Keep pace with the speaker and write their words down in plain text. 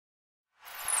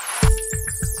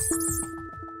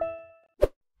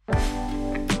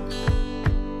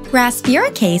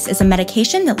Rasburicase is a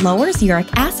medication that lowers uric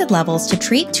acid levels to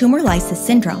treat tumor lysis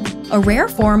syndrome, a rare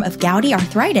form of gouty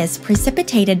arthritis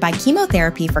precipitated by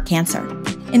chemotherapy for cancer.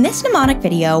 In this mnemonic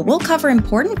video, we'll cover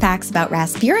important facts about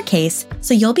Rasburicase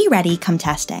so you'll be ready come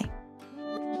test day.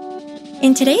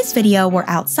 In today's video, we're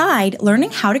outside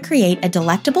learning how to create a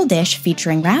delectable dish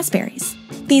featuring raspberries.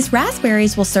 These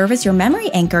raspberries will serve as your memory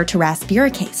anchor to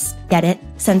Rasburicase. Get it?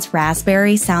 Since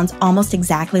raspberry sounds almost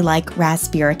exactly like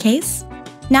Rasburicase?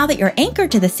 Now that you're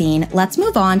anchored to the scene, let's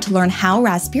move on to learn how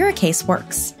Rasburicase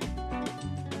works.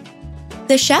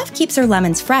 The chef keeps her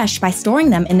lemons fresh by storing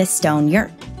them in this stone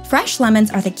yurt. Fresh lemons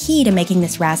are the key to making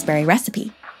this raspberry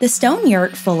recipe. The stone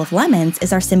yurt full of lemons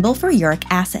is our symbol for uric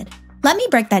acid. Let me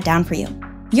break that down for you.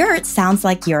 Yurt sounds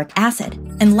like uric acid,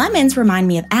 and lemons remind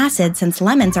me of acid since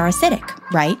lemons are acidic,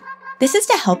 right? This is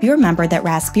to help you remember that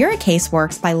Rasburicase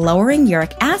works by lowering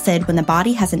uric acid when the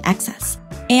body has an excess.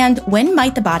 And when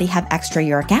might the body have extra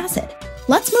uric acid?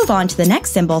 Let's move on to the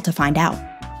next symbol to find out.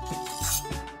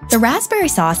 The raspberry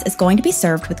sauce is going to be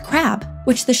served with crab,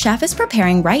 which the chef is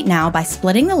preparing right now by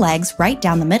splitting the legs right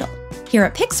down the middle. Here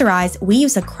at Pixorize, we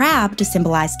use a crab to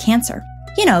symbolize cancer.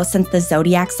 You know, since the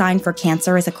zodiac sign for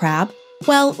cancer is a crab.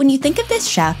 Well, when you think of this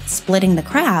chef splitting the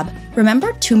crab,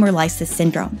 remember tumor lysis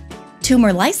syndrome.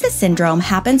 Tumor lysis syndrome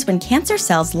happens when cancer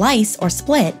cells lyse or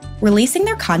split, releasing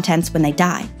their contents when they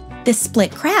die. This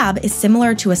split crab is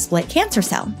similar to a split cancer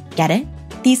cell. Get it?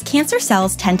 These cancer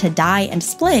cells tend to die and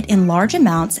split in large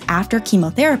amounts after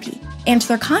chemotherapy, and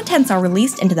their contents are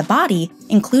released into the body,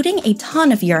 including a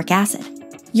ton of uric acid.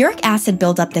 Uric acid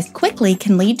buildup this quickly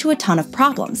can lead to a ton of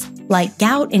problems, like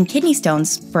gout and kidney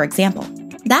stones, for example.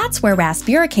 That's where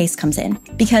Rasburicase comes in,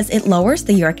 because it lowers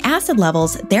the uric acid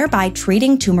levels, thereby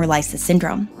treating tumor lysis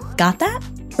syndrome. Got that?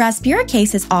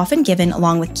 Rasburicase is often given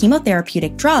along with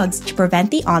chemotherapeutic drugs to prevent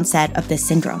the onset of this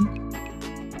syndrome.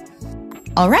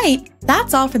 Alright,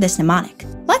 that's all for this mnemonic.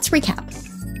 Let's recap.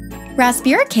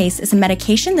 Rasburicase is a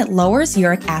medication that lowers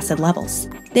uric acid levels.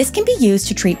 This can be used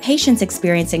to treat patients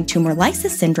experiencing tumor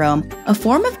lysis syndrome, a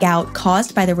form of gout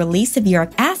caused by the release of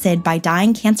uric acid by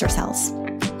dying cancer cells.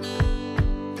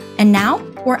 And now,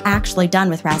 we're actually done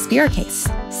with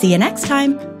Rasburicase. See you next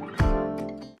time!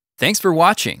 Thanks for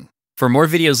watching. For more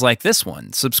videos like this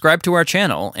one, subscribe to our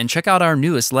channel and check out our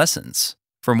newest lessons.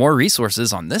 For more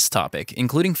resources on this topic,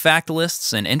 including fact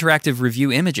lists and interactive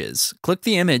review images, click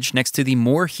the image next to the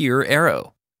More Here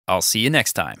arrow. I'll see you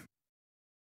next time.